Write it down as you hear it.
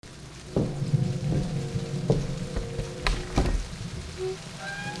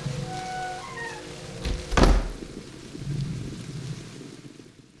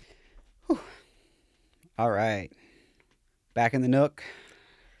All right. Back in the nook,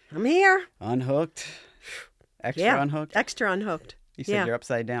 I'm here. unhooked, extra Yeah. unhooked. Extra unhooked. You said Yeah. you're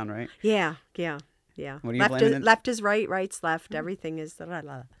upside down, right? Yeah. Yeah. Yeah. What are you blaming it? Left is right, right's left. Everything is la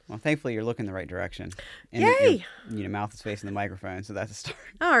la. Well, thankfully you're looking the right direction, and that Yay! your mouth is facing the microphone, so that's a start.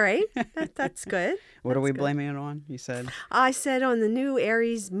 All right. That's good. What are That's we good. blaming it on? You said. I said on the new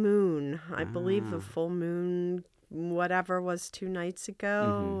Aries moon. I believe the Ah. full moon, whatever, was 2 nights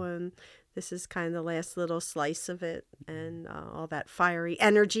ago, and this is kind of the last little slice of it, and all that fiery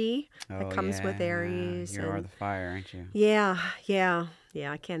energy that Oh comes yeah. with Aries. You are the fire, aren't you? Yeah, yeah,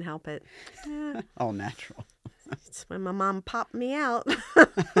 yeah. I can't help it. All natural. It's when my mom popped me out.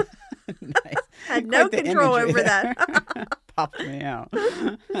 Nice. Had no Quite the control imagery over there. that. Popped me out.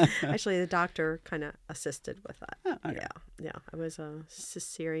 Actually, the doctor kind of assisted with that. Oh, okay. Yeah. It was a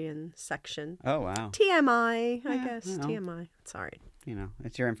cesarean section. Oh wow. TMI, I Yeah, guess. well. TMI. Sorry. You know,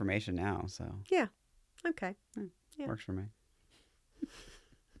 it's your information now, so Yeah. Okay. Yeah. works for me.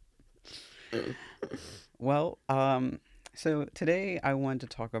 Well, so today I wanted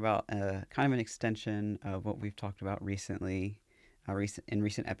to talk about kind of an extension of what we've talked about recently, in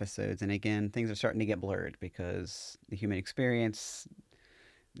recent episodes. And again, things are starting to get blurred because the human experience,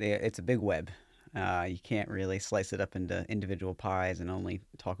 it's a big web. You can't really slice it up into individual pies and only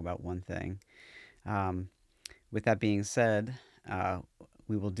talk about one thing. Um, with that being said,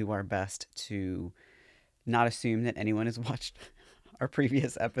 we will do our best to not assume that anyone has watched our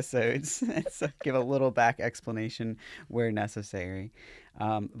previous episodes, and so give a little back explanation where necessary.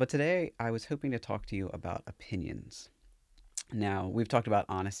 But today, I was hoping to talk to you about opinions. Now, we've talked about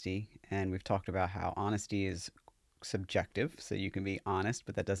honesty, and we've talked about how honesty is subjective, so you can be honest,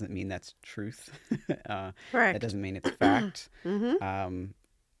 but that doesn't mean that's truth. That Correct. doesn't mean it's fact. Mm-hmm.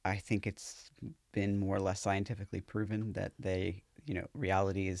 I think it's been more or less scientifically proven that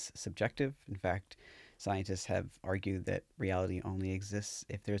reality is subjective. In fact, scientists have argued that reality only exists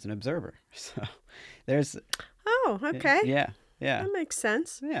if there's an observer. So there's, Oh, okay. yeah, yeah, That makes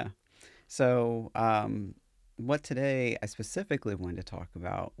sense. yeah. So what today I specifically wanted to talk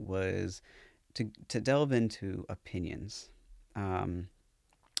about was to delve into opinions, and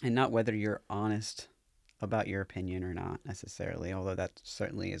not whether you're honest about your opinion or not necessarily, although that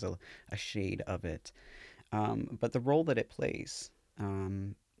certainly is a shade of it, but the role that it plays.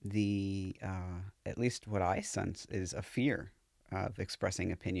 The At least what I sense is a fear of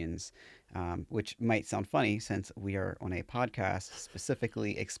expressing opinions, which might sound funny since we are on a podcast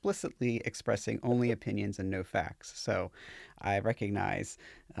specifically explicitly expressing only opinions and no facts. So I recognize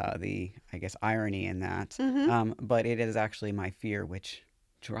I guess, irony in that, Mm-hmm. but it is actually my fear which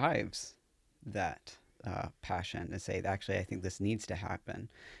drives that passion to say, actually, I think this needs to happen.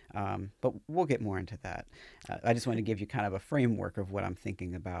 But we'll get more into that. I just want to give you kind of a framework of what I'm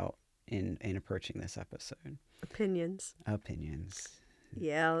thinking about in approaching this episode. Opinions. Opinions.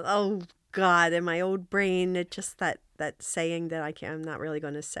 Yeah. Oh God, in my old brain, it just that saying that I'm not really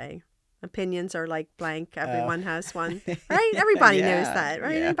going to say. Opinions are like blank. Everyone has one, right? Everybody knows Yeah, that,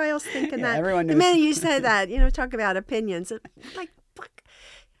 right? yeah. Anybody else thinking Yeah, that? everyone The knows. minute you said that, talk about opinions, like,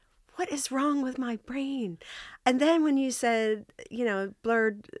 what is wrong with my brain? And then when you said,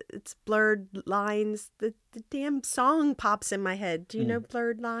 it's blurred lines, the damn song pops in my head. Do you know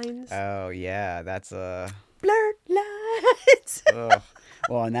Blurred Lines? Oh yeah, that's a Blurred Lines. ugh.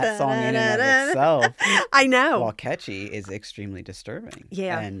 Well, and that song in and of itself, I know. while catchy, is extremely disturbing.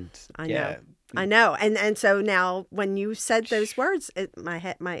 Yeah, And I yeah, know. I know. And so now when you said those words, my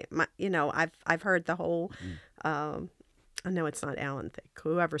head, my, I've heard the whole, I know it's not Alan Thicke,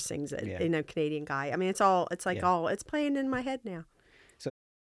 whoever sings it, Yeah. Canadian guy. I mean, it's Yeah. it's playing in my head now. So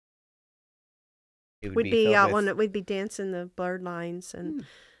it would We'd be be filled with we'd be dancing the Blurred Lines and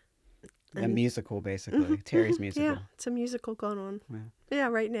a musical, basically. Terry's musical. yeah, it's a musical going on. Yeah. Yeah,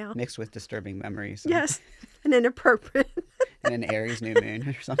 right now. Mixed with disturbing memories. Yes, and inappropriate. And an Aries new moon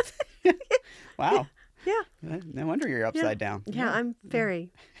or something. Wow. Yeah. No wonder you're upside down. Yeah, I'm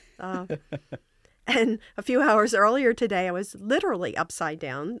very. And a few hours earlier today, I was literally upside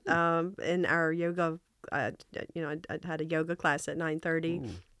down in our yoga. I had a yoga class at 9:30,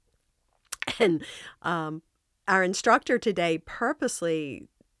 Ooh. and our instructor today purposely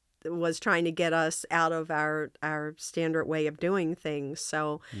was trying to get us out of our standard way of doing things.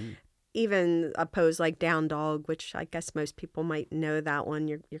 So even a pose like down dog, which I guess most people might know that one,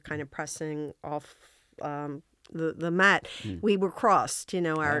 you're kind of pressing off the mat. We were crossed.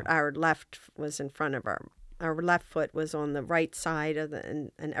 Our left was in front of our left foot was on the right side of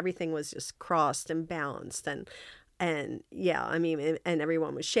and everything was just crossed and balanced and yeah, I mean, and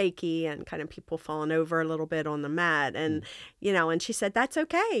everyone was shaky and kind of people falling over a little bit on the mat. And, and she said, that's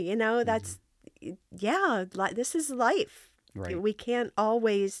okay. That's, yeah, this is life. Right. We can't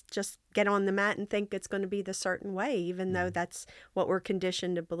always just get on the mat and think it's going to be the certain way, even though Mm. that's what we're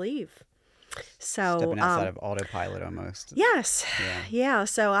conditioned to believe. So, Stepping outside of autopilot almost. yes, Yeah. yeah.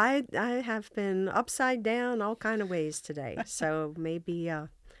 So I have been upside down all kind of ways today. So maybe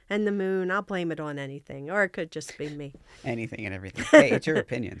and the moon, I'll blame it on anything, or it could just be me. Anything and everything. Hey, it's your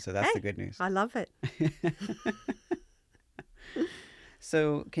opinion, so that's the Hey, good news. I love it.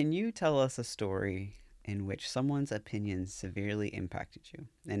 So, can you tell us a story in which someone's opinion severely impacted you?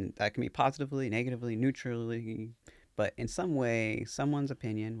 And that can be positively, negatively, neutrally, but in some way, someone's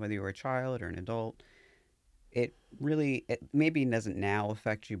opinion, whether you're a child or an adult, it maybe doesn't now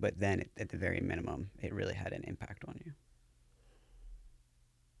affect you, but then at the very minimum, it really had an impact on you.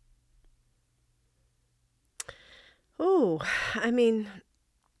 Oh, I mean,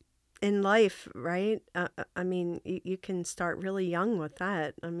 in life, right? I mean, you can start really young with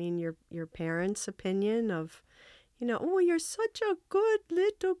that. I mean, your parents' opinion of, oh, you're such a good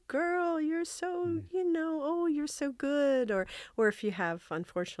little girl. You're so, Mm. oh, you're so good. Or if you have,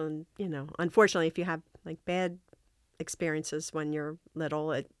 unfortunately, if you have like bad experiences when you're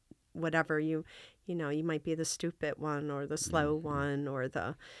little, whatever you might be the stupid one or the slow Hmm. one or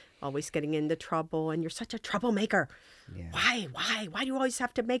the always getting into trouble, and you're such a troublemaker. Yeah. Why do you always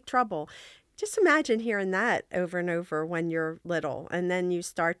have to make trouble? Just imagine hearing that over and over when you're little, and then you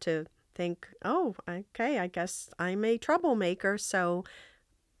start to think, oh, okay, I guess I'm a troublemaker, so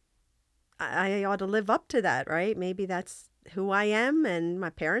I ought to live up to that, right? Maybe that's who I am, and my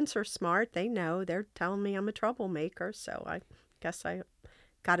parents are smart. They know, they're telling me I'm a troublemaker, so I guess I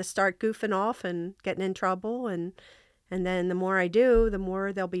got to start goofing off and getting in trouble, and then the more I do, the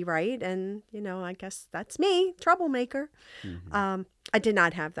more they'll be right, and I guess that's me, troublemaker. Hmm. I did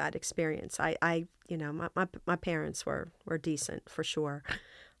not have that experience. My parents were decent for sure.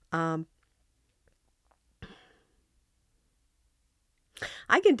 Um,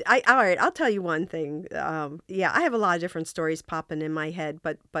 all right, I'll tell you one thing. Yeah, I have a lot of different stories popping in my head,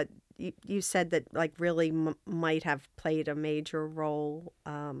 but you said that like really might have played a major role.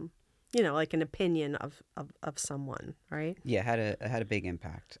 Like an opinion of someone, right? Yeah, it had a big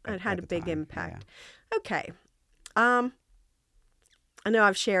impact It had at a the big time. Yeah. impact. Okay. Um, I know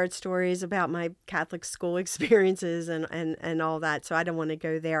I've shared stories about my Catholic school experiences and all that, so I don't want to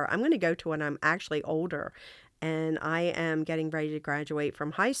go there. I'm going to go to when I'm actually older, and I am getting ready to graduate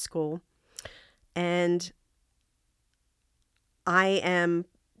from high school, and I am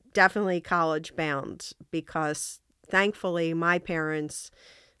definitely college bound because thankfully my parents,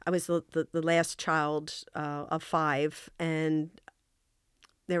 I was the last child of five, and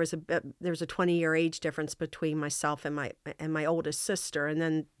there was a 20-year age difference between myself and my oldest sister, and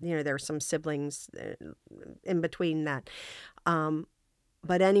then there were some siblings in between that. Um,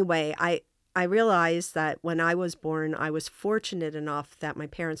 but anyway, I realized that when I was born, I was fortunate enough that my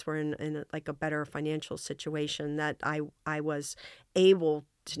parents were in like a better financial situation, that I was able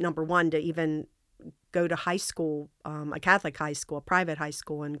to, number one, to even go to high school, a Catholic high school, a private high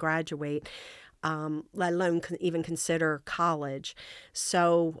school, and graduate, let alone even consider college.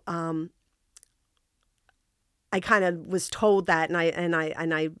 So I kind of was told that, and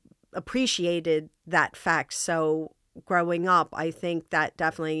I appreciated that fact. So growing up, I think that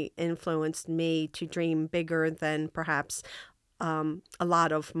definitely influenced me to dream bigger than perhaps a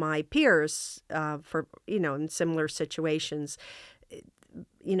lot of my peers for in similar situations.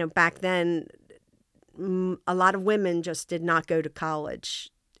 Back then, a lot of women just did not go to college.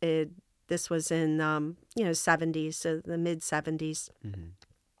 This was in 70s, the mid 70s. Hmm.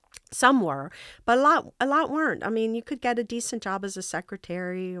 Some were, but a lot weren't. I mean, you could get a decent job as a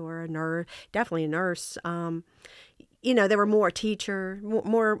secretary or a nurse, definitely a nurse. There were more teacher,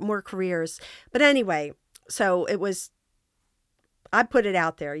 more careers. But anyway, so it was. I put it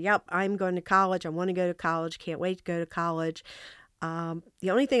out there. Yep, I'm going to college. I want to go to college. Can't wait to go to college. The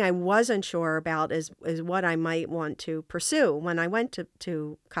only thing I wasn't sure about is what I might want to pursue when I went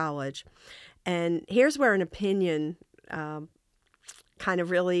to college. And here's where an opinion kind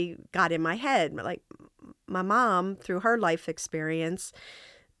of really got in my head. Like my mom, through her life experience,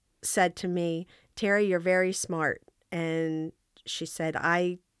 said to me, "Terry, you're very smart." And she said,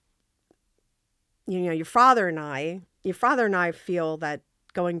 your father and I feel that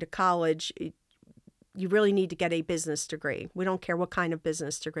going to college, you really need to get a business degree. We don't care what kind of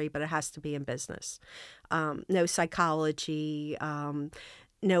business degree, but it has to be in business. No psychology,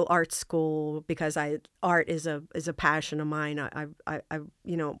 no art school, because art is a passion of mine. I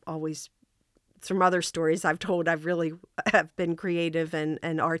always, from other stories I've told, I've really have been creative and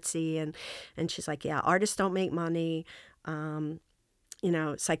artsy, and she's like, yeah, artists don't make money.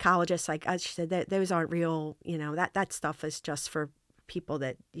 psychologists, like she said, that those aren't real. That stuff is just for people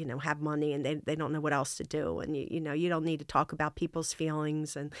that have money and they don't know what else to do, and you don't need to talk about people's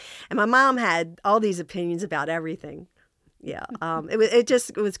feelings. And my mom had all these opinions about everything. Yeah,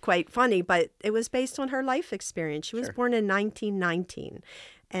 it was quite funny, but it was based on her life experience. She was born in 1919,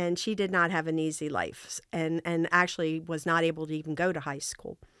 and she did not have an easy life, and actually was not able to even go to high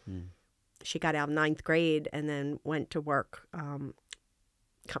school. She got out of ninth grade and then went to work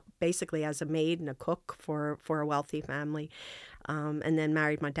basically as a maid and a cook for a wealthy family, and then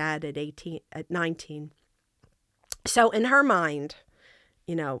married my dad at 19. So in her mind,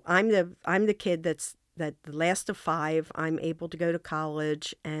 I'm the kid that the last of five. I'm able to go to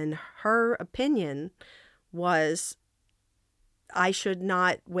college, and her opinion was I should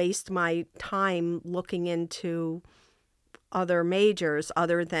not waste my time looking into other majors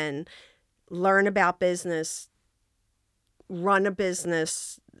other than learn about business, run a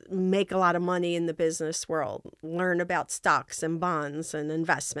business, make a lot of money in the business world, learn about stocks and bonds and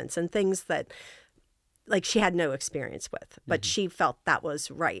investments and things that like she had no experience with, but she felt that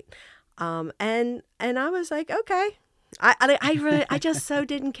was right. And I was like, okay. I just so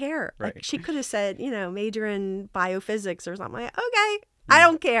didn't care. Right. Like she could have said, major in biophysics or something. Like, okay, I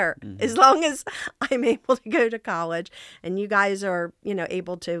don't care as long as I'm able to go to college and you guys are,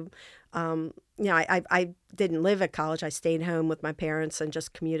 able to. I didn't live at college. I stayed home with my parents and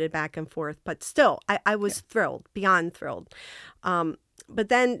just commuted back and forth. But still, I was thrilled, beyond thrilled. But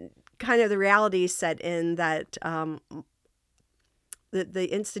then kind of the reality set in that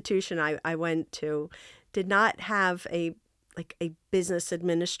the institution I went to did not have a business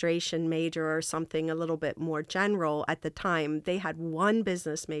administration major or something a little bit more general at the time. They had one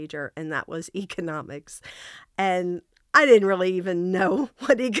business major, and that was economics. And I didn't really even know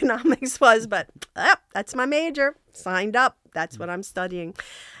what economics was, but that's my major. Signed up. That's what I'm studying.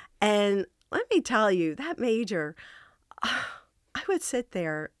 And let me tell you, that major, I would sit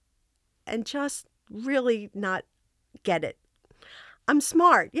there and just really not get it. I'm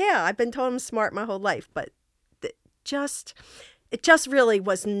smart. Yeah, I've been told I'm smart my whole life, but it just really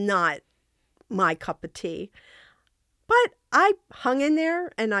was not my cup of tea. But I hung in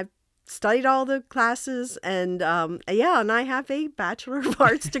there and I studied all the classes, and and I have a Bachelor of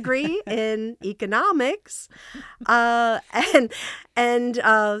Arts degree in economics, and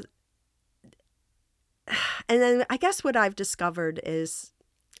then I guess what I've discovered is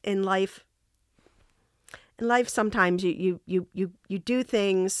in life sometimes you do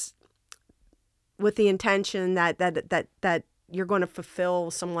things with the intention that you're going to fulfill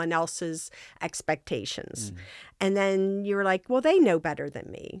someone else's expectations. And then you're like, well, they know better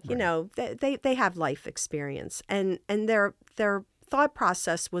than me. Right. They have life experience, and their thought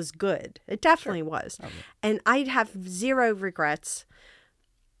process was good. It definitely was. Okay. And I'd have zero regrets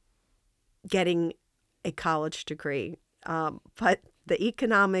getting a college degree. But the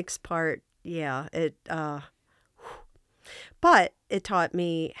economics part, but it taught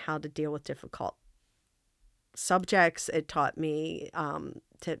me how to deal with difficult subjects. It taught me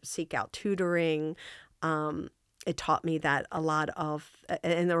to seek out tutoring. It taught me that a lot of,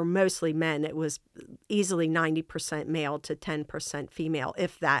 and there were mostly men, it was easily 90% male to 10% female,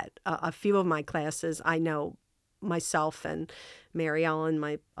 if that. A few of my classes, I know myself and Mary Ellen,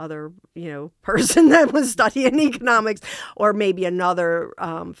 my other, person that was studying economics, or maybe another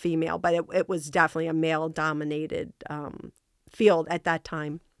female, but it was definitely a male-dominated field at that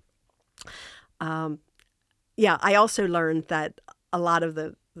time. I also learned that a lot of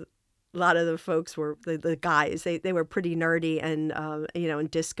the folks were the guys. They were pretty nerdy, and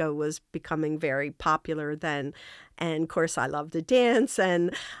and disco was becoming very popular then. And of course, I loved to dance,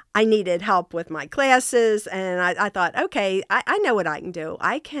 and I needed help with my classes. And I thought, okay, I know what I can do.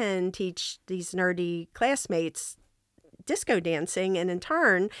 I can teach these nerdy classmates disco dancing, and in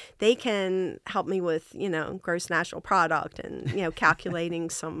turn, they can help me with gross national product and calculating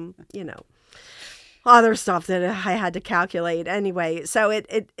some other stuff that I had to calculate anyway. So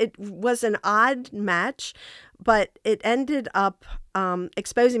it was an odd match, but it ended up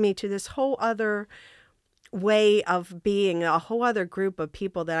exposing me to this whole other way of being, a whole other group of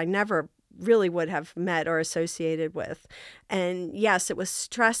people that I never really would have met or associated with. And yes, it was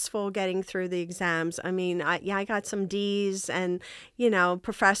stressful getting through the exams. I mean, I got some D's, and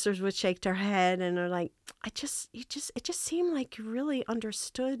professors would shake their head and are like, it just seemed like you really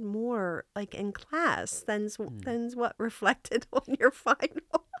understood more like in class than what reflected on your final.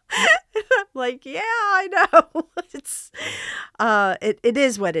 And I'm like, yeah, I know. It's it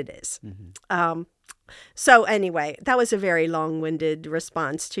is what it is. Mm-hmm. So anyway, that was a very long-winded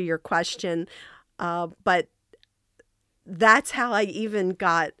response to your question, but that's how I even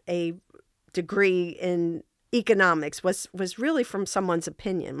got a degree in economics, was really from someone's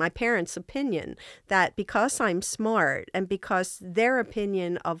opinion, my parents' opinion, that because I'm smart and because their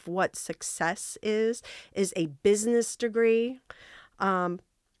opinion of what success is a business degree.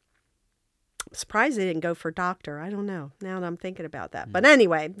 Surprised they didn't go for doctor. I don't know. Now that I'm thinking about that. But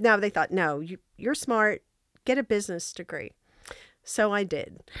anyway, no, they thought, no, you're smart. Get a business degree. So I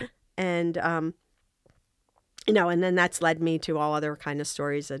did. And, and then that's led me to all other kind of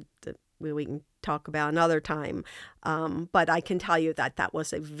stories that we can talk about another time. But I can tell you that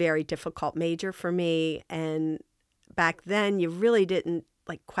was a very difficult major for me. And back then, you really didn't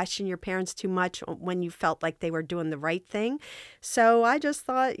question your parents too much when you felt like they were doing the right thing. So I just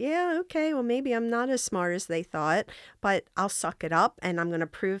thought, yeah, okay, well, maybe I'm not as smart as they thought, but I'll suck it up and I'm going to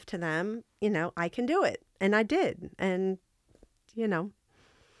prove to them, I can do it. And I did. And,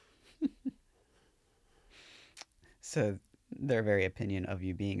 So their very opinion of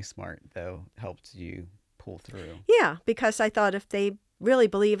you being smart, though, helped you pull through. Yeah, because I thought if they really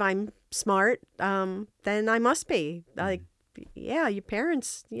believe I'm smart, then I must be. Yeah, your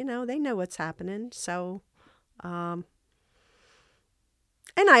parents, they know what's happening. So, and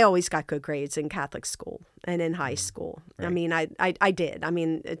I always got good grades in Catholic school and in high school. Right. I mean, I did. I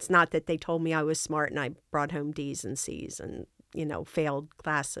mean, it's not that they told me I was smart and I brought home D's and C's and, failed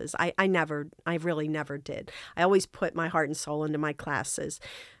classes. I really never did. I always put my heart and soul into my classes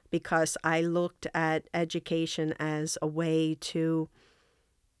because I looked at education as a way to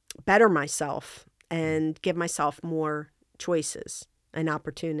better myself and give myself more choices and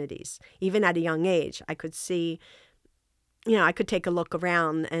opportunities. Even at a young age, I could see, I could take a look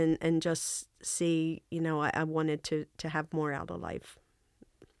around and just see, I wanted to have more out of life.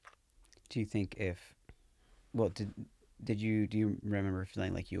 Do you think do you remember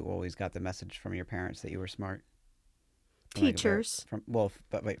feeling like you always got the message from your parents that you were smart? Teachers.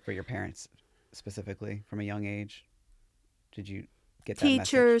 But for your parents specifically from a young age, did you get that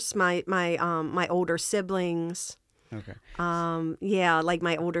Teachers, message? my older siblings. Okay. Yeah, like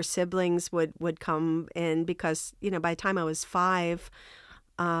my older siblings would come in because, by the time I was 5,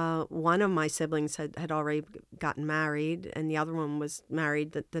 one of my siblings had already gotten married and the other one was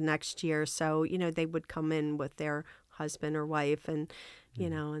married the next year. So, they would come in with their husband or wife and,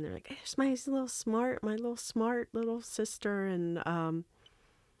 and they're like, here's my little smart little sister. And,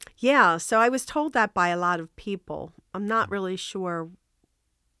 yeah, so I was told that by a lot of people. I'm not really sure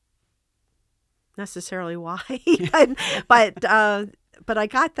necessarily why, but I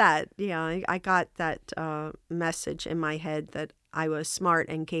got that. Yeah, I got that message in my head that I was smart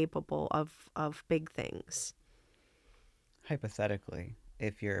and capable of big things. Hypothetically,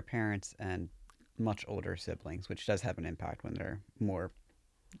 if your parents and much older siblings, which does have an impact when they're more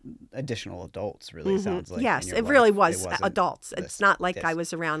additional adults, really sounds like. Yes, in your it life, really was adults. this- It's not like this. I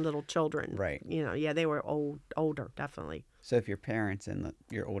was around little children. Right. Yeah, they were older, definitely. So if your parents and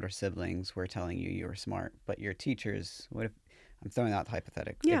your older siblings were telling you were smart, but your teachers, what if, I'm throwing out the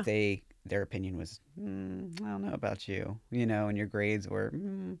hypothetical, Yeah. if their opinion was, I don't know about you, and your grades were,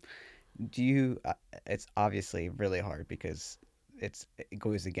 do you, it's obviously really hard because it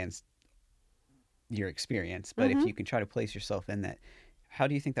goes against your experience, but if you can try to place yourself in that, how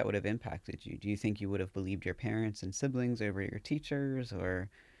do you think that would have impacted you? Do you think you would have believed your parents and siblings over your teachers, or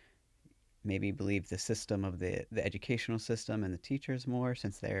maybe believe the system of the educational system and the teachers more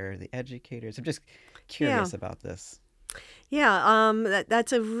since they're the educators? I'm just curious about this. Yeah,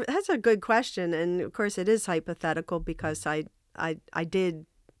 that's a good question, and of course it is hypothetical because I did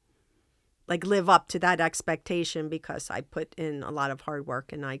live up to that expectation because I put in a lot of hard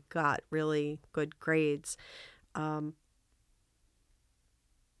work and I got really good grades.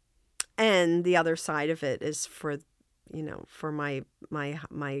 And the other side of it is for my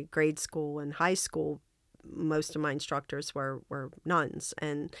grade school and high school, most of my instructors were nuns,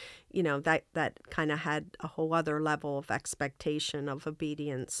 and that kind of had a whole other level of expectation of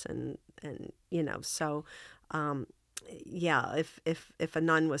obedience and so yeah, if a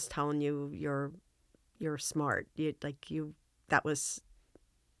nun was telling you you're smart, that was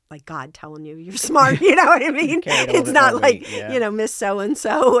like God telling you you're smart. You know what I mean? It's not like weight, Miss So and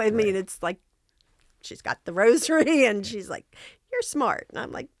So. I mean, it's like she's got the rosary and she's like, you're smart, and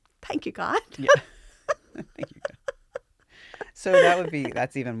I'm like, thank you, God. Yeah. Thank you, God. So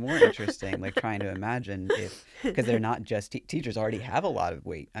that's even more interesting, like trying to imagine because they're not just teachers already have a lot of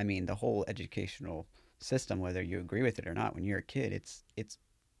weight. I mean, the whole educational system, whether you agree with it or not, when you're a kid,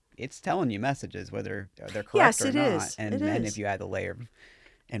 it's telling you messages, whether they're correct or not. Is. And then if you add the layer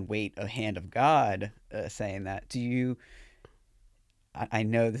and weight, a hand of God saying that, I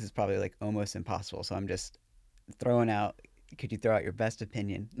know this is probably like almost impossible, so I'm just throwing out, could you throw out your best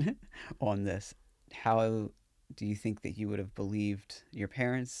opinion on this? How do you think that you would have believed your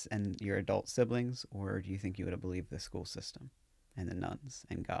parents and your adult siblings, or do you think you would have believed the school system and the nuns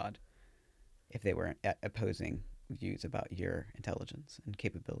and God if they were opposing views about your intelligence and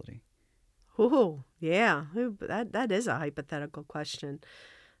capability? Ooh, yeah. Ooh, that is a hypothetical question.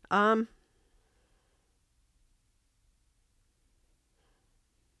 Um,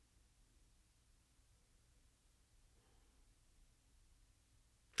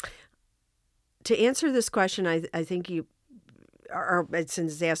 to answer this question, I think you, or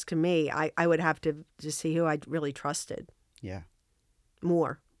since it's asked to me, I would have to see who I really trusted Yeah.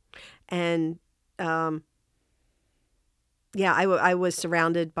 more. And yeah, I was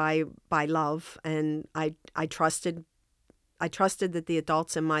surrounded by love, and I trusted that the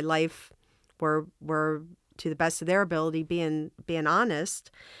adults in my life were to the best of their ability being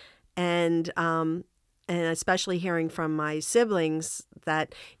honest, and especially hearing from my siblings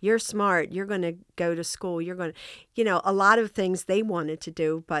that you're smart, you're going to go to school, you're going to, a lot of things they wanted to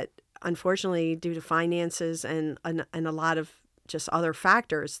do, but unfortunately, due to finances and a lot of just other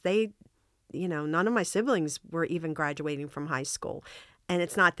factors, none of my siblings were even graduating from high school. And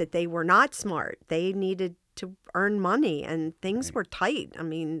it's not that they were not smart. They needed to earn money, and things Right. were tight. I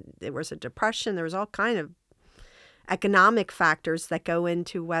mean, there was a depression. There was all kind of economic factors that go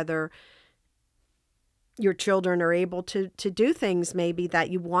into whether your children are able to do things maybe that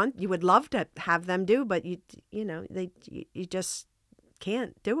you would love to have them do, but you just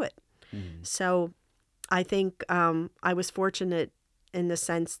can't do it. Mm. So I think I was fortunate in the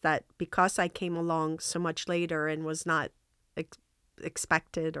sense that because I came along so much later and was not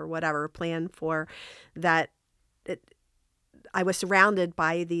expected or whatever planned for, that I was surrounded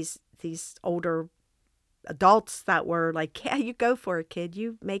by these older adults that were like, yeah, you go for it, kid,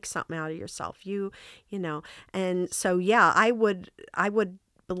 you make something out of yourself, and so yeah, I would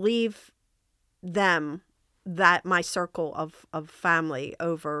believe them, that my circle of family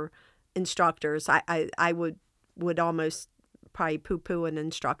over instructors. I would almost probably poo-poo an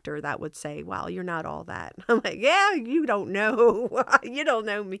instructor that would say, well, you're not all that. I'm like, yeah, you don't know. You don't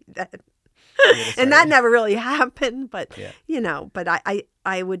know me then. You would have And that started. never really happened, but Yeah. but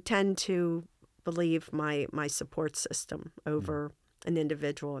I would tend to believe my support system Mm. over an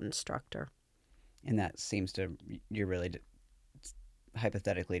individual instructor. And that seems to, you're really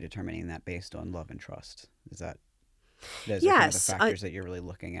hypothetically determining that based on love and trust. Is that, those are kind of the Yes, factors that you're really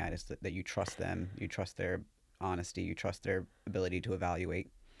looking at, is that you trust them, you trust their honesty, you trust their ability to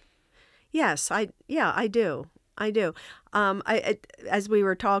evaluate. yes, I do. I do. As we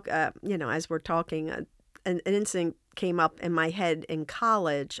were as we're talking, an incident came up in my head in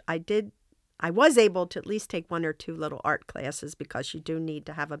college. I was able to at least take one or two little art classes, because you do need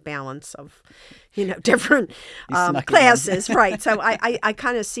to have a balance of, different You snuck it in. classes, right? So I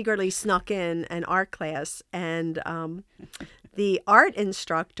kind of secretly snuck in an art class, and the art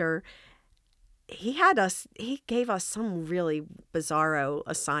instructor, he gave us some really bizarro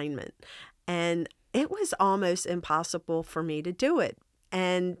assignment, and it was almost impossible for me to do it.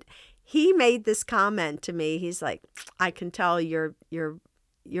 And he made this comment to me. He's like, I can tell your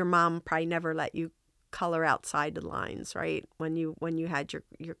mom probably never let you color outside the lines, right? When you had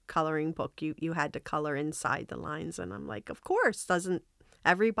your coloring book, you had to color inside the lines. And I'm like, of course, doesn't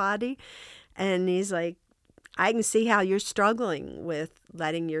everybody? And he's like, I can see how you're struggling with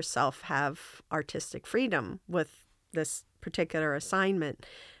letting yourself have artistic freedom with this particular assignment.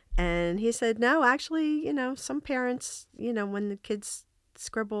 And he said, no, actually, some parents, when the kids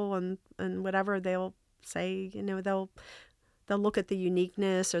scribble and whatever, they'll say, they'll look at the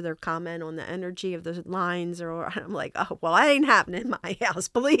uniqueness, or their comment on the energy of the lines. Or I'm like, oh, well, that ain't happening in my house.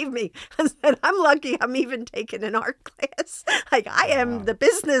 Believe me. I said, I'm lucky I'm even taking an art class. Like, I am Wow. the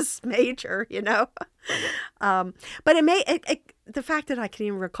business major, But the fact that I can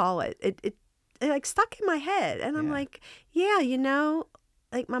even recall it like stuck in my head. And I'm Yeah. like, yeah,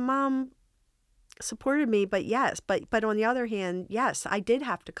 like my mom supported me, but yes, but on the other hand, yes, I did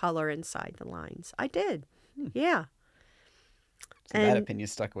have to color inside the lines. I did. Hmm. Yeah. So that And opinion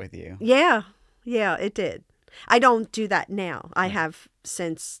stuck with you. yeah, yeah, it did. I don't do that now. I Right. have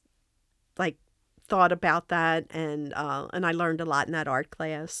since, like, thought about that, and I learned a lot in that art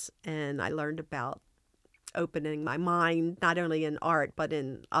class, and I learned about opening my mind, not only in art but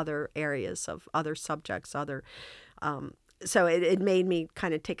in other areas of other subjects, um, so it made me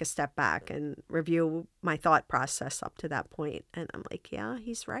kind of take a step back and review my thought process up to that point. And I'm like, yeah,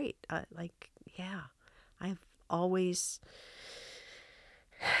 he's right. Yeah, I've always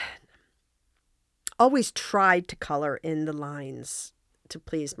tried to color in the lines to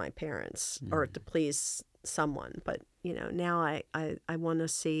please my parents, or Mm. to please someone. But, now I want to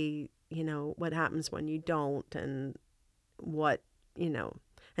see, what happens when you don't, and what,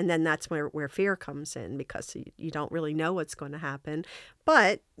 and then that's where fear comes in, because you don't really know what's going to happen,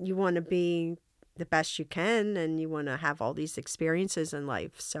 but you want to be the best you can, and you want to have all these experiences in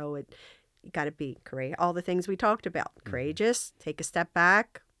life. So you got to be courageous. All the things we talked about, courageous, take a step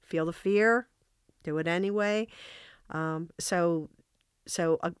back, feel the fear, do it anyway. So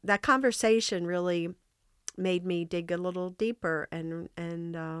that conversation really made me dig a little deeper, and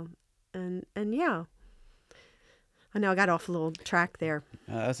yeah. I know I got off a little track there.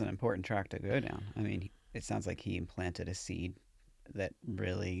 That's an important track to go down. I mean, it sounds like he implanted a seed that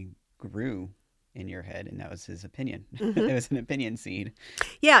really grew in your head, and that was his opinion. It was an opinion seed.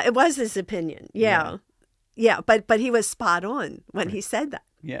 Yeah, it was his opinion. Yeah. But he was spot on when he said that.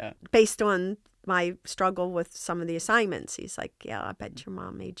 Yeah. Based on my struggle with some of the assignments, he's like, "Yeah, I bet your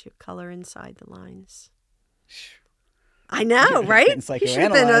mom made you color inside the lines." I know, right? He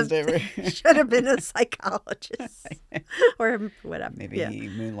should have been a psychologist or whatever. Maybe he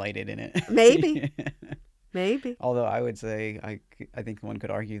moonlighted in it. Maybe. Although I would say, I think one could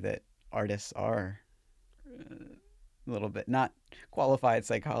argue that artists are a little bit, not qualified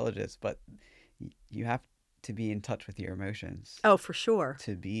psychologists, but you have to be in touch with your emotions. Oh, for sure.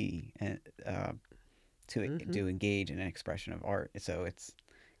 To be, to engage in an expression of art. So it's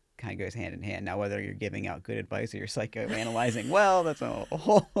kind of goes hand in hand. Now, whether you're giving out good advice or you're psychoanalyzing, well, that's a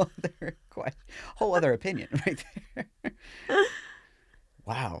whole other opinion right there.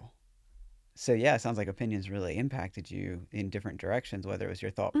 Wow. So yeah, it sounds like opinions really impacted you in different directions, whether it was your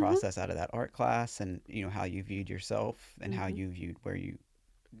thought process out of that art class, and how you viewed yourself, and how you viewed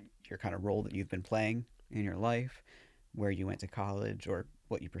your kind of role that you've been playing in your life, where you went to college, or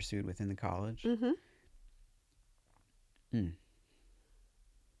what you pursued within the college.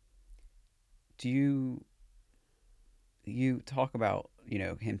 Do you talk about,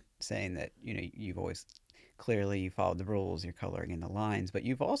 him saying that, you've always clearly you followed the rules, you're coloring in the lines, but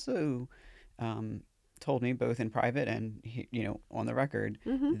you've also told me, both in private and, on the record,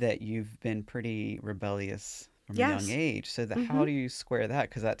 that you've been pretty rebellious from a young age. So how do you square that?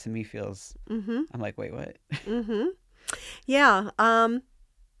 Because that to me feels, I'm like, wait, what? Yeah.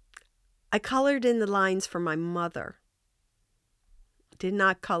 I colored in the lines for my mother. Did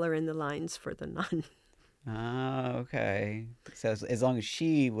not color in the lines for the nun. Ah, okay. So as long as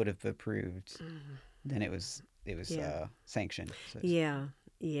she would have approved, then it was sanctioned. So yeah.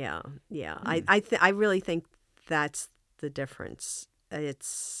 I really think that's the difference.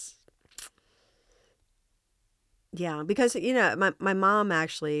 It's because my mom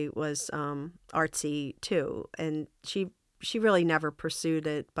actually was artsy too, and she really never pursued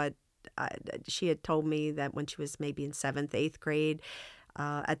it, but she had told me that when she was maybe in 7th, 8th grade,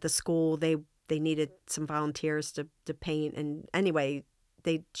 at the school they needed some volunteers to paint, and anyway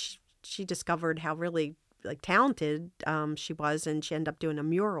she discovered how really talented she was, and she ended up doing a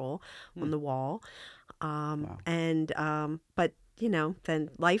mural on the wall. Wow. And but then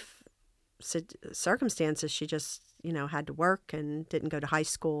life circumstances, she just had to work and didn't go to high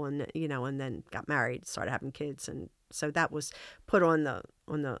school, and and then got married, started having kids, and so that was put on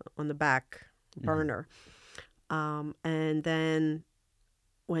the back burner. And then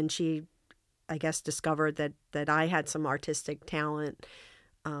when she, I guess, discovered that I had some artistic talent,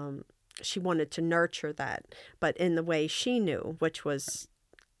 she wanted to nurture that, but in the way she knew, which was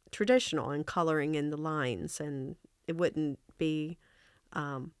traditional and coloring in the lines, and it wouldn't be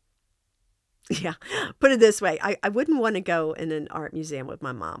put it this way, I wouldn't want to go in an art museum with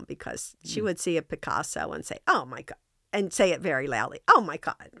my mom, because she would see a Picasso and say, "Oh my God," and say it very loudly, "Oh my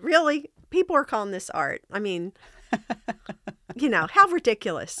God, really? People are calling this art? I mean, how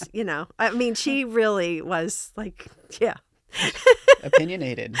ridiculous, I mean, she really was like,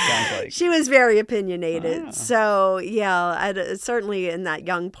 opinionated, sounds like. She was very opinionated. Ah. So certainly in that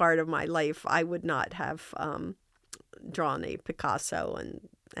young part of my life, I would not have drawn a Picasso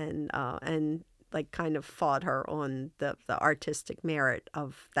and like kind of fought her on the artistic merit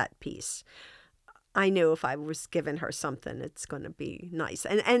of that piece. I knew if I was giving her something, it's going to be nice,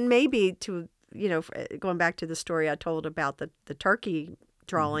 and maybe to going back to the story I told about the turkey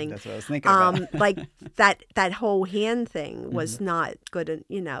drawing. That's what I was thinking about. Like that whole hand thing was not good.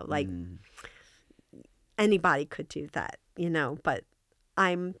 Anybody could do that, but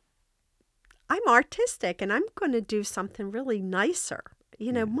I'm artistic, and I'm going to do something really nicer,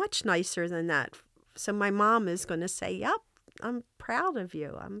 much nicer than that. So my mom is going to say, "Yep, I'm proud of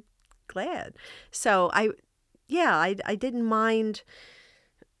you. I'm glad." So I didn't mind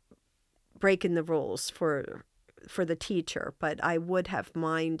breaking the rules for for the teacher, but I would have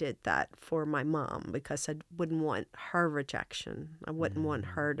minded that for my mom because I wouldn't want her rejection. I wouldn't want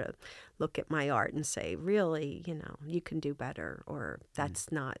her to look at my art and say, really, you can do better, or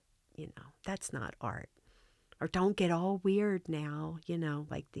that's not, that's not art. Or don't get all weird now,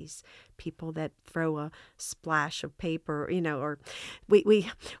 like these people that throw a splash of paper, or we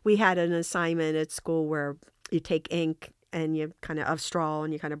had an assignment at school where you take ink and you kind of straw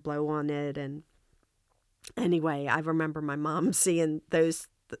and you kind of blow on it. And anyway, I remember my mom seeing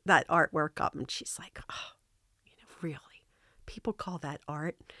that artwork up, and she's like, oh, really? People call that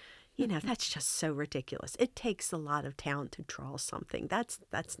art? That's just so ridiculous. It takes a lot of talent to draw something. That's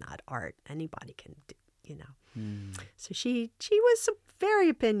not art. Anybody can do. So she was very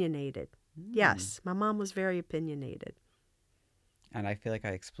opinionated. Yes, my mom was very opinionated. And I feel like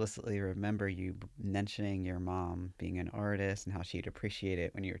I explicitly remember you mentioning your mom being an artist and how she'd appreciate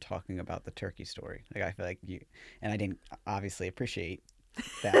it when you were talking about the turkey story. Like, I feel like and I didn't obviously appreciate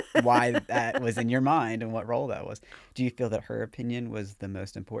that, why that was in your mind and what role that was. Do you feel that her opinion was the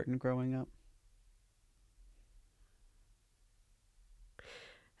most important growing up?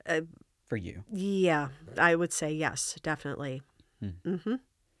 For you? Yeah, I would say yes, definitely. Mm-hmm.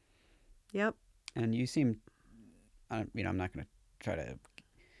 Yep. And you seem, I'm not going to try to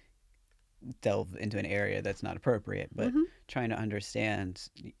delve into an area that's not appropriate, but trying to understand,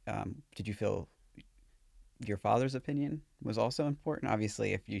 did you feel your father's opinion was also important?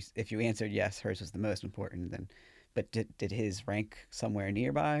 Obviously, if you answered yes, hers was the most important, then, but did his rank somewhere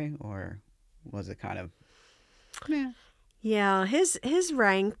nearby, or was it kind of, meh? Yeah, his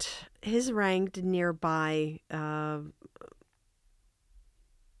ranked nearby.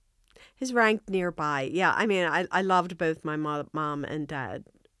 His ranked nearby. Yeah, I mean, I loved both my mom and dad,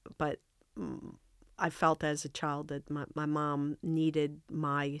 but I felt as a child that my mom needed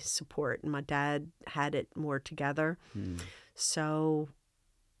my support, and my dad had it more together. So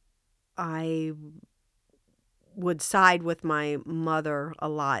I would side with my mother a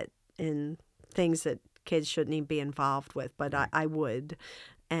lot in things that kids shouldn't even be involved with, but I would.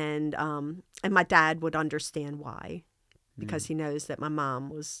 And my dad would understand why, because he knows that my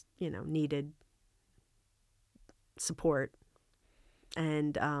mom was, needed support.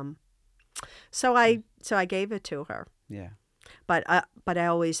 And so I gave it to her. Yeah. But I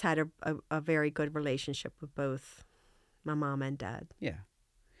always had a very good relationship with both my mom and dad. Yeah.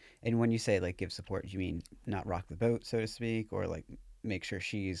 And when you say like give support, do you mean not rock the boat, so to speak, or like make sure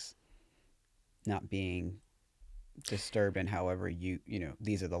she's not being disturbed in however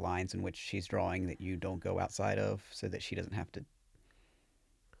these are the lines in which she's drawing that you don't go outside of, so that she doesn't have to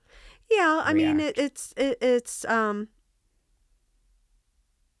Yeah, I mean, react?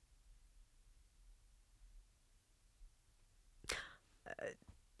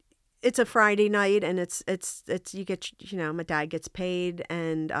 It's a Friday night, and it's you get, my dad gets paid,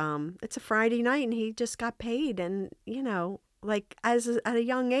 and it's a Friday night, and he just got paid, and like at a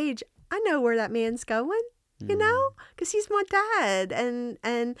young age, I know where that man's going, because he's my dad,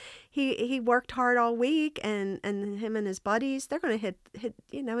 and he worked hard all week, and him and his buddies, they're gonna hit.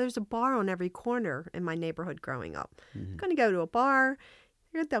 There's a bar on every corner in my neighborhood growing up. Gonna go to a bar.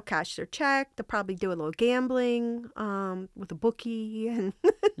 They'll cash their check. They'll probably do a little gambling with a bookie. And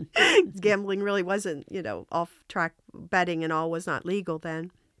gambling really wasn't, off-track betting and all was not legal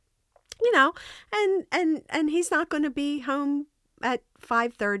then. And he's not going to be home at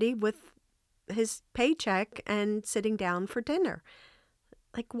 5:30 with his paycheck and sitting down for dinner.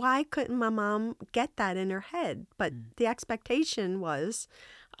 Like, why couldn't my mom get that in her head? But the expectation was,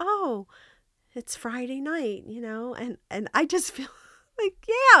 oh, it's Friday night, and I just feel like,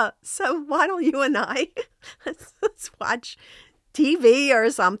 yeah, so why don't you and I let's watch TV or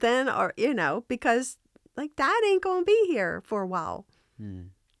something, or because like dad ain't gonna be here for a while.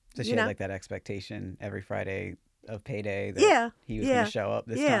 So she had like that expectation every Friday of payday that he was going to show up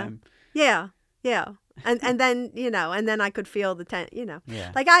this time. Yeah. And then and then I could feel the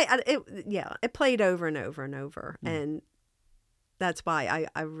like it played over and over and over, and that's why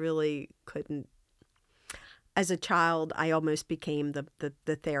I really couldn't. As a child, I almost became the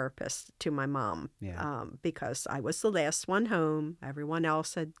therapist to my mom, because I was the last one home. Everyone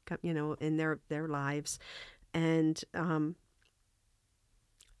else had, in their lives, and I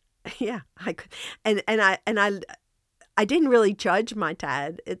could, and I didn't really judge my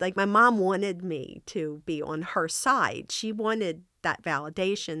dad. Like, my mom wanted me to be on her side. She wanted that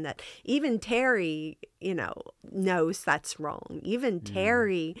validation that even Terry, knows that's wrong. Even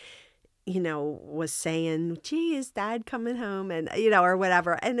Terry, was saying, gee, is dad coming home? And, or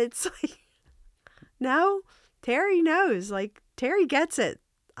whatever. And it's like, no, Terry knows. Like, Terry gets it.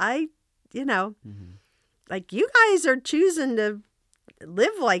 like, you guys are choosing to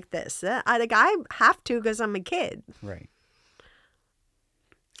live like this. I have to because I'm a kid. Right.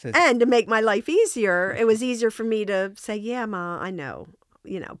 So, And to make my life easier, it was easier for me to say, yeah, Ma, I know,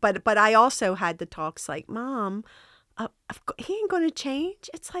 but I also had the talks like, Mom, he ain't going to change.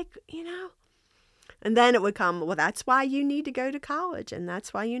 It's like, and then it would come, well, that's why you need to go to college, and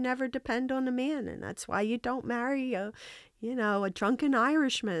that's why you never depend on a man, and that's why you don't marry a drunken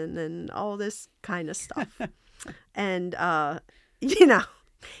Irishman, and all this kind of stuff. And,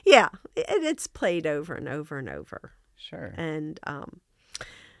 yeah, it's played over and over and over. sure. And,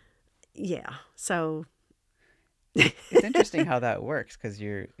 yeah, so It's interesting how that works because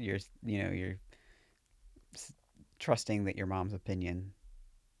you're trusting that your mom's opinion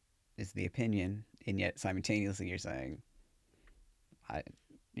is the opinion, and yet simultaneously you're saying,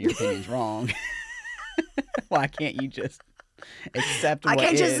 your opinion's wrong. Why can't you just accept I what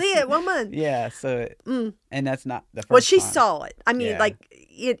can't just is? see it, woman. Yeah, so and that's not the Well, first she time. saw it. I mean, Yeah. like,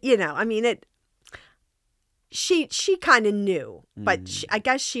 I mean, it. She kind of knew, but I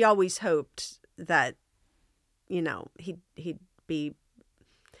guess she always hoped that, he'd be.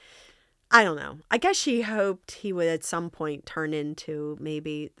 I don't know. I guess she hoped he would at some point turn into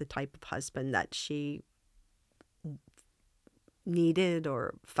maybe the type of husband that she needed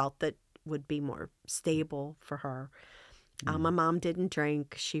or felt that would be more stable for her. My mom didn't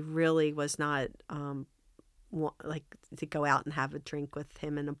drink. She really was not like to go out and have a drink with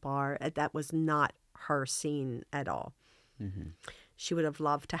him in a bar. That was not her scene at all. Mm-hmm. She would have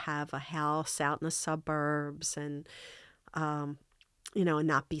loved to have a house out in the suburbs and, and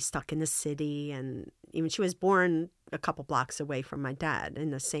not be stuck in the city. And even she was born a couple blocks away from my dad in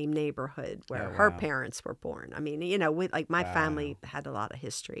the same neighborhood where Oh, her wow. parents were born. I mean, my family had a lot of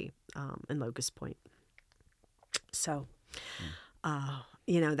history in Locust Point. So,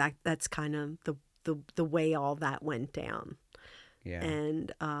 that's kind of the way all that went down. Yeah.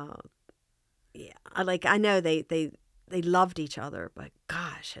 And I know they loved each other, but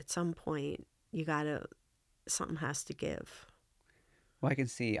gosh, at some point something has to give. Well, I can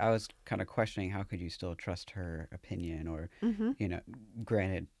see. I was kind of questioning how could you still trust her opinion, or,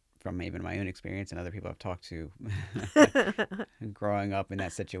 granted, from even my own experience and other people I've talked to, growing up in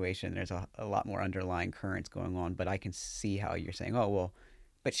that situation, there's a lot more underlying currents going on. But I can see how you're saying, oh well,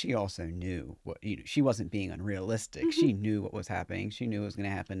 but she also knew what she wasn't being unrealistic. She knew what was happening. She knew it was going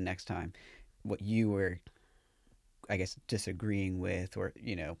to happen next time. What you were, I guess, disagreeing with, or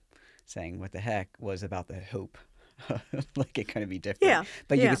saying what the heck, was about the hope. Like it couldn't be different. Yeah.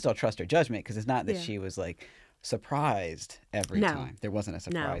 But you Yeah. can still trust her judgment because it's not that Yeah. she was like surprised every No. time. There wasn't a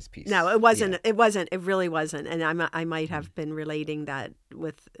surprise piece. No, it wasn't. Yeah. It wasn't. It really wasn't. And I might have been relating that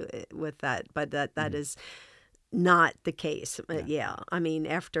with that, but that is not the case. Yeah. I mean,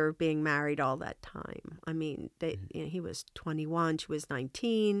 after being married all that time, I mean, he was 21, she was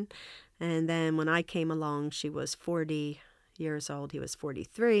 19, and then when I came along, she was 40 years old. He was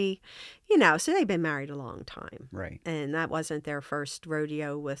 43. So they've been married a long time. Right. And that wasn't their first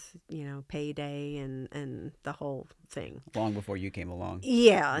rodeo with, payday and the whole thing. Long before you came along.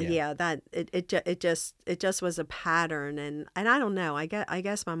 Yeah. That it just was a pattern, and I don't know. I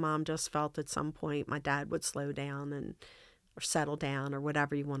guess my mom just felt at some point my dad would slow down or settle down or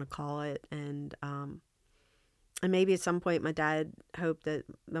whatever you want to call it, and maybe at some point my dad hoped that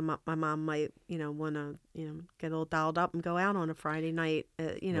my mom might want to get a little dialed up and go out on a Friday night,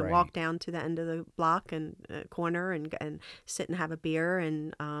 Right. walk down to the end of the block and corner and sit and have a beer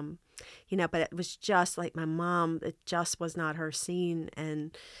and but it was just like my mom, it just was not her scene,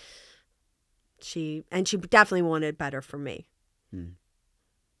 and she definitely wanted better for me.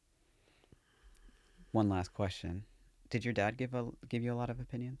 One last question: did your dad give you a lot of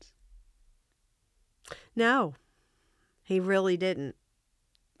opinions No, he really didn't.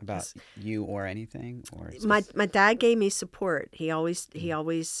 about you or anything? Or My dad gave me support. He always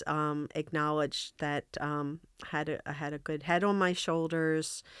acknowledged that I had a good head on my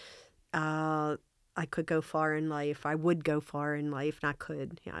shoulders. I could go far in life. I would go far in life. Not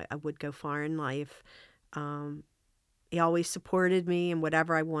could. I would go far in life. He always supported me in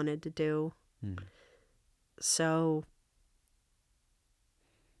whatever I wanted to do. So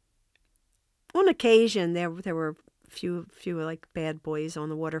on occasion there were few like bad boys on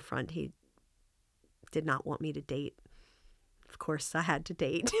the waterfront he did not want me to date. Of course, I had to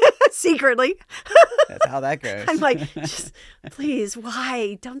date secretly. That's how that goes. I'm like, just, please,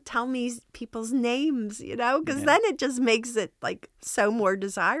 why? Don't tell me people's names, because then it just makes it like so more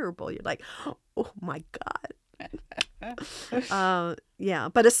desirable. You're like, oh my God. Yeah.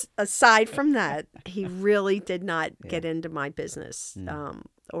 But aside from that, he really did not get into my business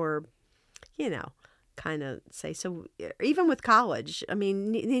or, kind of say. So even with college, I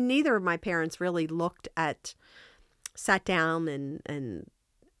mean, neither of my parents really sat down and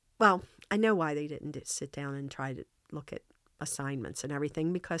well, I know why they didn't sit down and try to look at assignments and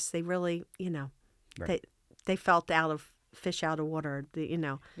everything, because they really, Right. they felt fish out of water.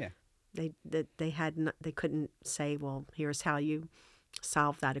 Yeah. They couldn't say, well, here's how you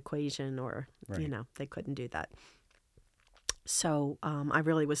solve that equation, or Right. they couldn't do that. So I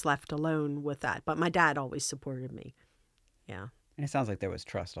really was left alone with that. But my dad always supported me. Yeah. And it sounds like there was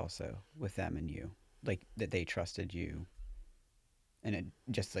trust also with them and you, like that they trusted you. And it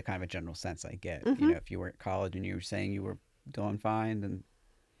just the kind of a general sense I get. Mm-hmm. If you were at college and you were saying you were doing fine, then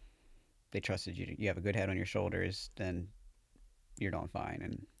they trusted you. You have a good head on your shoulders, then you're doing fine,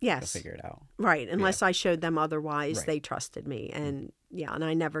 and you'll Yes. figure it out. Right. Yeah. Unless I showed them otherwise, Right. they trusted me. And and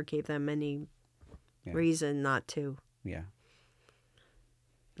I never gave them any Yeah. reason not to Yeah.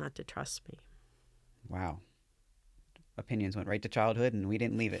 trust me. Wow. Opinions went right to childhood, and we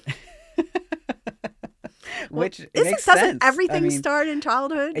didn't leave it. Well, Which makes doesn't sense. everything start in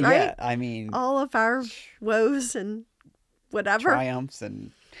childhood, right? Yeah, I mean, All of our woes and whatever triumphs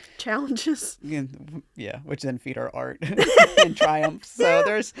and challenges. yeah, which then feed our art and triumphs. So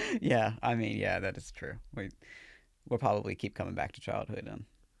there's, I mean, that is true. We'll probably keep coming back to childhood, and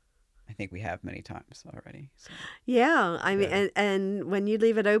I think we have many times already. So. Yeah, I mean, Yeah. and when you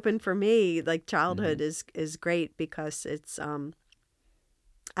leave it open for me, like childhood Mm-hmm. is great, because it's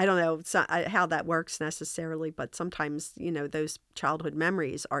I don't know how that works necessarily, but sometimes those childhood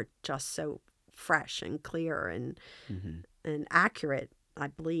memories are just so fresh and clear Mm-hmm. and accurate. I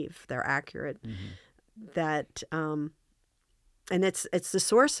believe they're accurate. Mm-hmm. That and it's the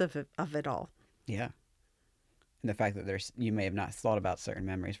source of it all. Yeah. And the fact that you may have not thought about certain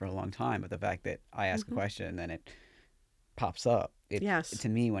memories for a long time, but the fact that I ask a question and then it pops up, Yes. to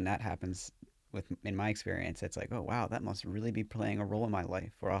me, when that happens in my experience, it's like, oh wow, that must really be playing a role in my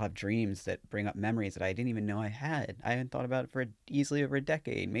life. Where I'll have dreams that bring up memories that I didn't even know I had. I hadn't thought about it for easily over a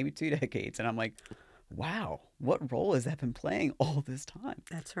decade, maybe 2 decades, and I'm like, wow, what role has that been playing all this time?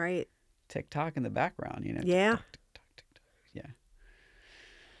 That's right. Tick tock in the background, tick Yeah. tock, tick tock, tick tock. Yeah.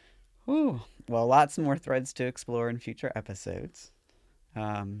 Whew. Well, lots more threads to explore in future episodes.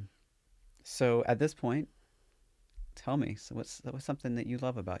 So at this point, tell me, so what's something that you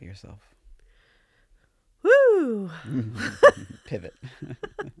love about yourself? Woo! Pivot.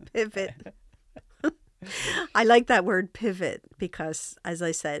 Pivot. I like that word pivot, because, as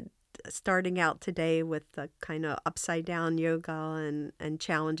I said, starting out today with the kind of upside down yoga and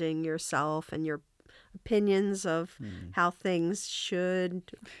challenging yourself and your opinions of how things should.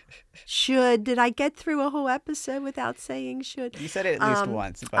 Did I get through a whole episode without saying should? You said it at least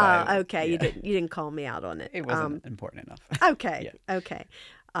once, but okay, you didn't call me out on it. It wasn't important enough. Okay. Okay.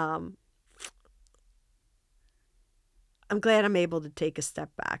 I'm glad I'm able to take a step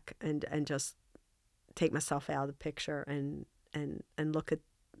back and just take myself out of the picture and look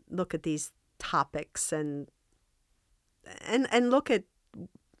at these topics and look at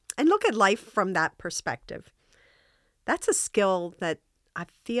life from that perspective. That's a skill that I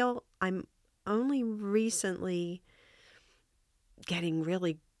feel I'm only recently getting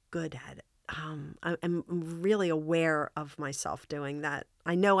really good at it. I'm really aware of myself doing that.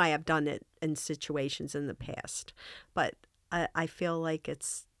 I know I have done it in situations in the past, but I feel like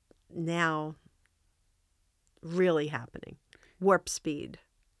it's now really happening. Warp speed.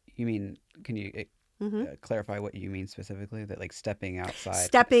 You mean, can you clarify what you mean specifically? That like stepping outside?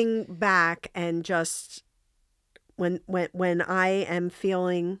 Stepping back and just when I am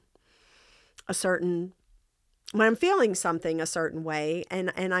feeling when I'm feeling something a certain way,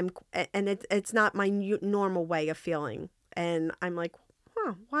 and it's not my normal way of feeling, and I'm like,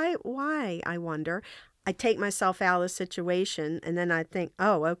 why? I wonder. I take myself out of the situation, and then I think,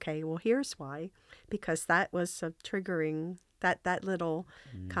 oh, okay, well, here's why, because that was triggering. That little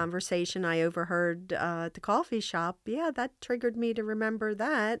conversation I overheard at the coffee shop, that triggered me to remember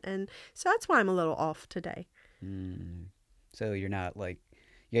that, and so that's why I'm a little off today. So you're not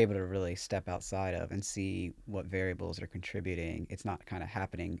you're able to really step outside of and see what variables are contributing. It's not kind of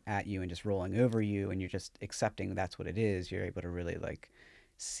happening at you and just rolling over you, and you're just accepting that's what it is. You're able to really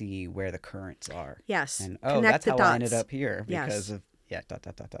see where the currents are. Yes. And connect that's the how dots. I ended up here because of Yeah.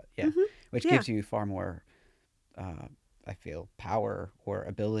 Which gives you far more I feel power or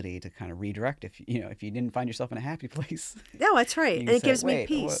ability to kind of redirect if you didn't find yourself in a happy place. No, that's right. You And it say, gives me "Wait,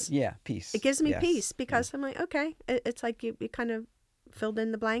 peace. Peace. It gives me Yes. peace because I'm like, okay, it's like you kind of filled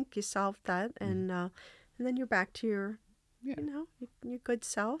in the blank, you solved that, and then you're back to your, Yeah. your good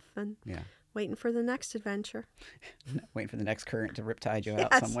self, and Yeah. Waiting for the next adventure. Waiting for the next current to riptide you out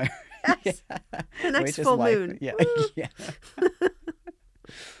Yes. somewhere. Yeah. Yes. The next Which is full life. moon. Yeah. Woo! Yeah.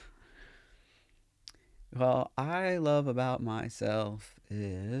 Well, I love about myself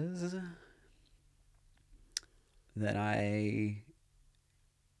is that uh,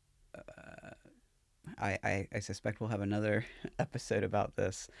 I suspect we'll have another episode about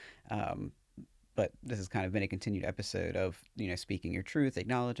this. Um, but this has kind of been a continued episode of, speaking your truth,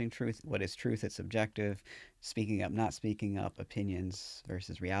 acknowledging truth. What is truth? It's subjective. Speaking up, not speaking up, opinions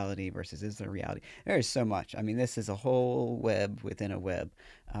versus reality versus is there reality? There is so much. I mean, this is a whole web within a web.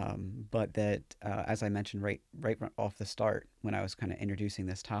 But that, as I mentioned right off the start when I was kind of introducing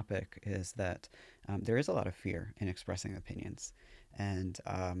this topic, is that there is a lot of fear in expressing opinions. And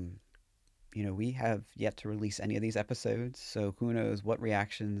we have yet to release any of these episodes, so who knows what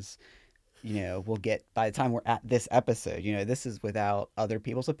reactions we'll get by the time we're at this episode. This is without other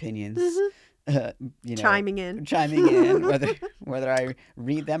people's opinions, Hmm. uh, you know, Chiming in. chiming in, whether I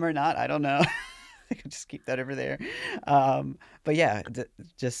read them or not, I don't know. I could just keep that over there. But yeah,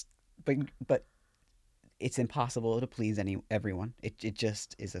 just but it's impossible to please everyone. It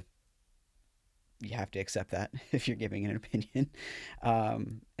just is a you have to accept that if you're giving an opinion.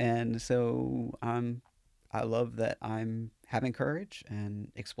 And so I love that I'm having courage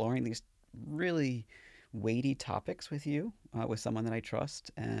and exploring these really weighty topics with you, with someone that I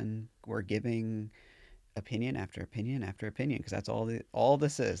trust, and we're giving opinion after opinion after opinion, because that's all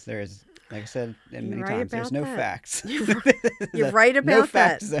this is. There is, like I said You're many right times, there's about no that. facts. You're, you're The right no about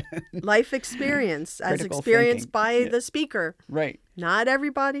fact that. zone. Life experience as Critical experienced thinking. by Yeah, the speaker, right. not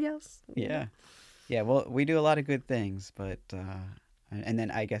everybody else. Yeah. Yeah, well, we do a lot of good things, but and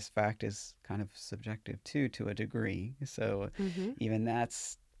then I guess fact is kind of subjective too, to a degree. So Hmm. even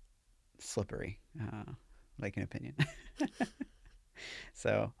that's slippery, like an opinion.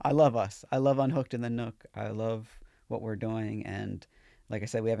 So I love us. I love Unhooked in the Nook. I love what we're doing, and like I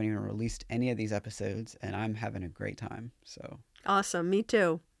said, we haven't even released any of these episodes, and I'm having a great time. So Awesome. Me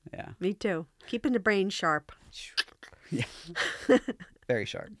too. yeah, Me too. Keeping the brain sharp. yeah, very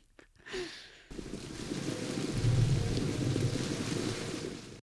sharp.